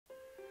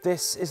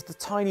This is the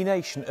tiny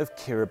nation of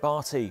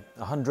Kiribati,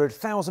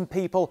 100,000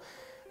 people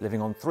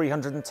living on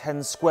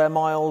 310 square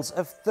miles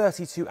of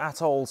 32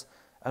 atolls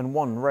and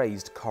one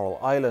raised coral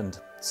island,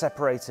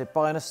 separated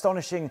by an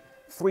astonishing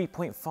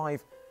 3.5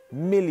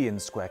 million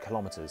square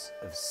kilometres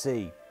of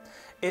sea.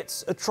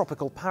 It's a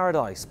tropical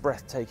paradise,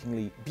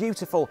 breathtakingly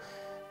beautiful,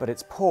 but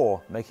it's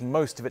poor, making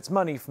most of its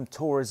money from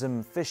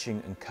tourism,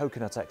 fishing and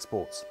coconut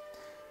exports.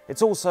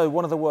 It's also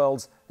one of the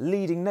world's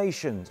leading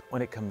nations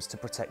when it comes to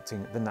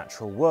protecting the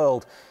natural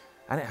world,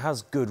 and it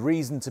has good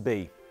reason to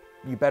be.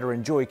 You better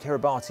enjoy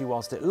Kiribati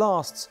whilst it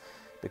lasts,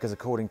 because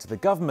according to the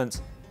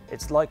government,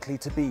 it's likely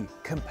to be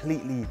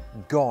completely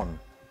gone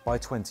by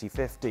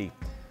 2050.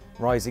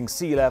 Rising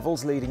sea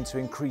levels leading to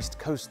increased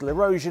coastal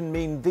erosion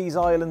mean these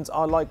islands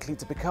are likely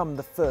to become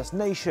the first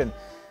nation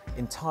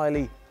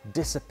entirely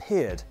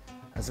disappeared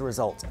as a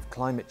result of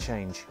climate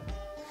change.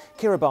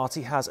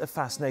 Kiribati has a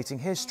fascinating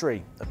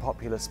history, a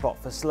popular spot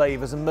for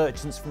slavers and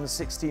merchants from the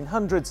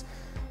 1600s.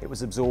 It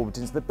was absorbed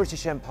into the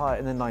British Empire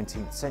in the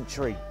 19th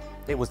century.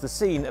 It was the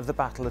scene of the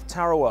Battle of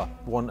Tarawa,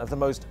 one of the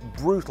most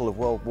brutal of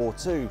World War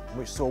II,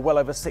 which saw well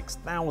over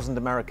 6,000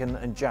 American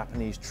and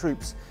Japanese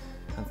troops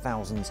and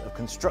thousands of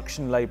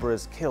construction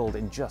labourers killed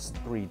in just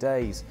 3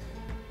 days.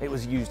 It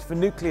was used for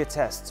nuclear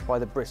tests by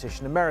the British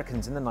and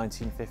Americans in the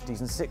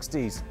 1950s and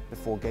 60s,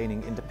 before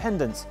gaining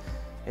independence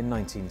in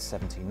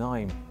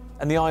 1979.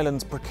 And the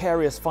island's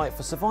precarious fight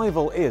for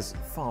survival is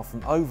far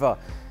from over.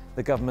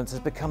 The government has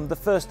become the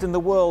first in the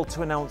world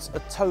to announce a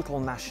total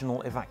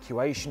national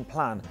evacuation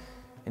plan.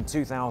 In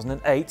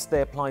 2008,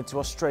 they applied to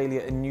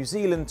Australia and New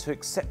Zealand to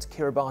accept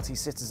Kiribati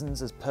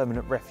citizens as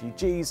permanent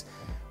refugees,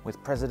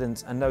 with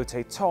President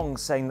Anote Tong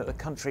saying that the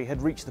country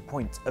had reached the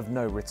point of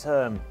no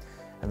return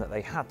and that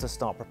they had to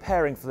start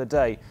preparing for the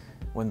day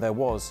when there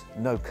was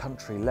no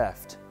country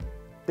left.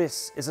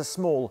 This is a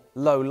small,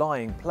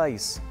 low-lying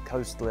place.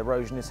 Coastal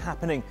erosion is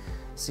happening,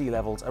 sea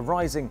levels are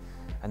rising,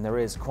 and there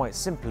is quite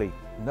simply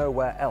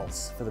nowhere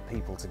else for the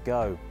people to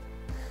go.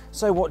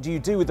 So what do you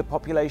do with the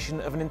population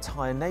of an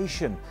entire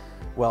nation?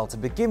 Well, to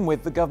begin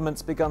with, the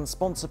government's begun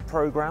sponsored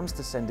programs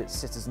to send its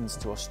citizens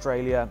to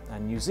Australia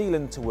and New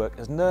Zealand to work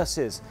as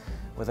nurses,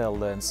 where they'll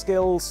learn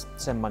skills,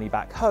 send money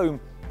back home,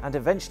 and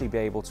eventually be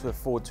able to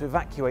afford to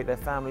evacuate their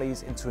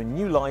families into a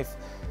new life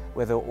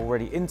where they're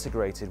already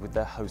integrated with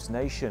their host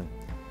nation.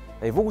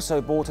 They've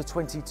also bought a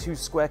 22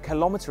 square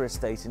kilometre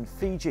estate in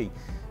Fiji,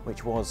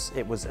 it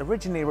was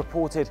originally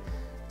reported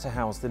to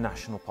house the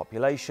national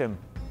population.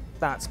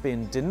 That's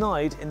been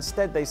denied.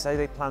 Instead, they say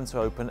they plan to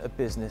open a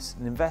business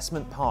and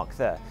investment park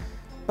there,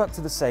 but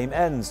to the same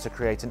ends, to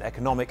create an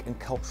economic and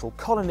cultural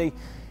colony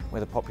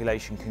where the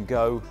population can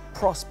go,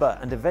 prosper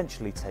and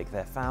eventually take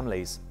their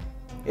families.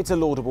 It's a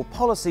laudable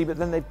policy, but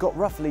then they've got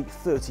roughly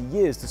 30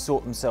 years to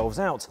sort themselves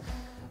out,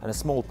 and a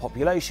small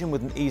population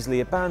with an easily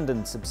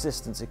abandoned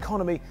subsistence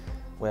economy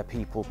where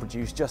people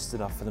produce just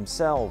enough for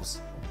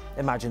themselves.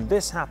 Imagine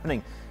this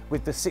happening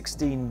with the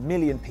 16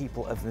 million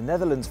people of the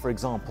Netherlands, for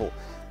example,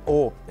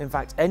 or in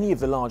fact any of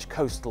the large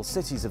coastal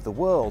cities of the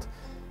world,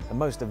 and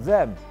most of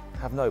them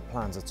have no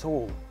plans at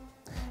all.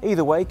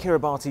 Either way,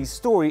 Kiribati's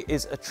story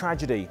is a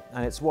tragedy,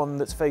 and it's one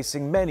that's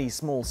facing many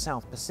small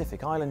South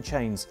Pacific island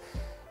chains.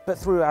 But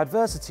through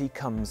adversity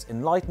comes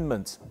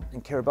enlightenment,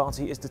 and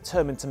Kiribati is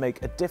determined to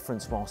make a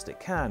difference whilst it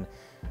can.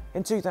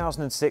 In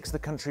 2006, the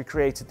country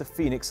created the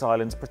Phoenix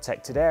Islands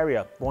Protected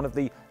Area, one of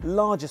the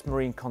largest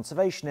marine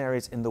conservation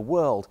areas in the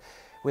world,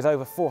 with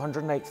over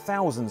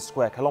 408,000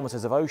 square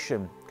kilometres of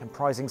ocean,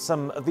 comprising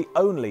some of the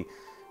only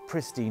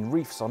pristine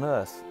reefs on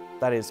Earth.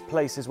 That is,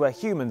 places where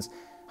humans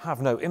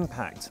have no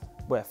impact,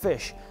 where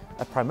fish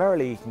are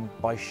primarily eaten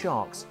by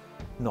sharks,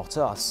 not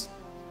us,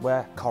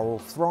 where coral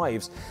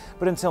thrives.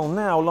 But until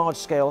now,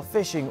 large-scale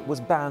fishing was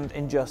banned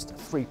in just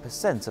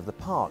 3% of the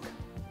park.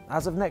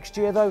 As of next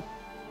year, though,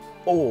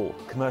 all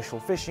commercial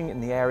fishing in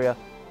the area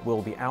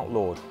will be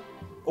outlawed.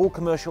 All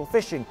commercial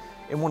fishing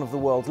in one of the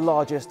world's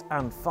largest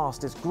and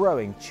fastest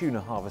growing tuna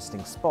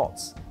harvesting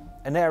spots,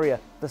 an area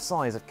the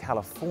size of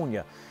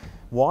California.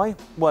 Why?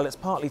 Well, it's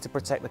partly to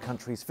protect the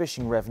country's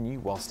fishing revenue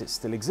whilst it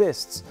still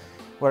exists.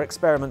 Where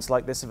experiments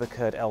like this have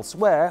occurred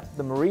elsewhere,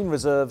 the marine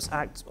reserves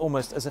act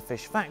almost as a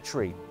fish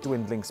factory.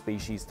 Dwindling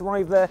species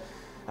thrive there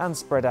and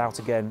spread out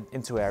again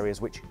into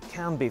areas which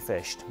can be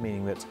fished,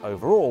 meaning that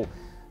overall,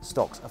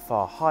 stocks are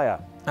far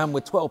higher. And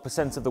with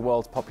 12% of the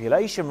world's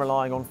population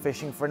relying on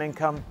fishing for an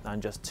income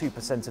and just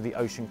 2% of the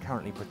ocean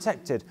currently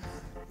protected,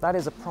 that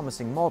is a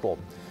promising model.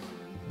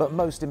 But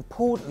most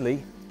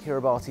importantly,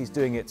 Kiribati is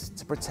doing it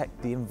to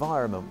protect the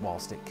environment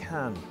whilst it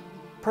can.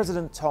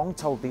 President Tong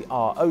told the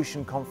Our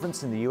Ocean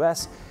conference in the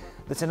US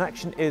that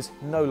inaction is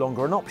no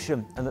longer an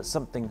option and that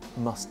something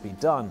must be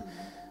done.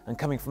 And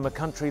coming from a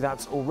country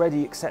that's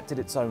already accepted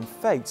its own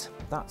fate,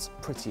 that's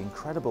pretty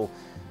incredible.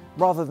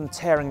 Rather than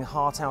tearing the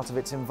heart out of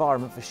its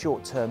environment for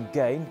short-term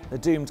gain, the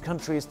doomed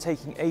country is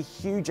taking a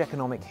huge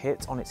economic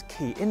hit on its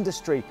key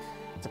industry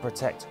to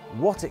protect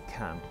what it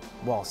can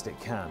whilst it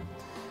can,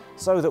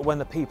 so that when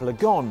the people are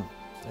gone,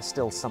 there's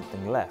still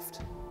something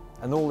left.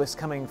 And all this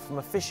coming from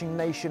a fishing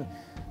nation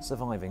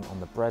surviving on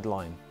the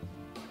breadline.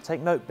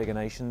 Take note, bigger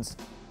nations,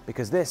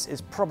 because this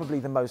is probably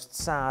the most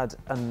sad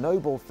and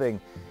noble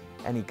thing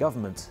any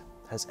government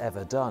has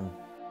ever done.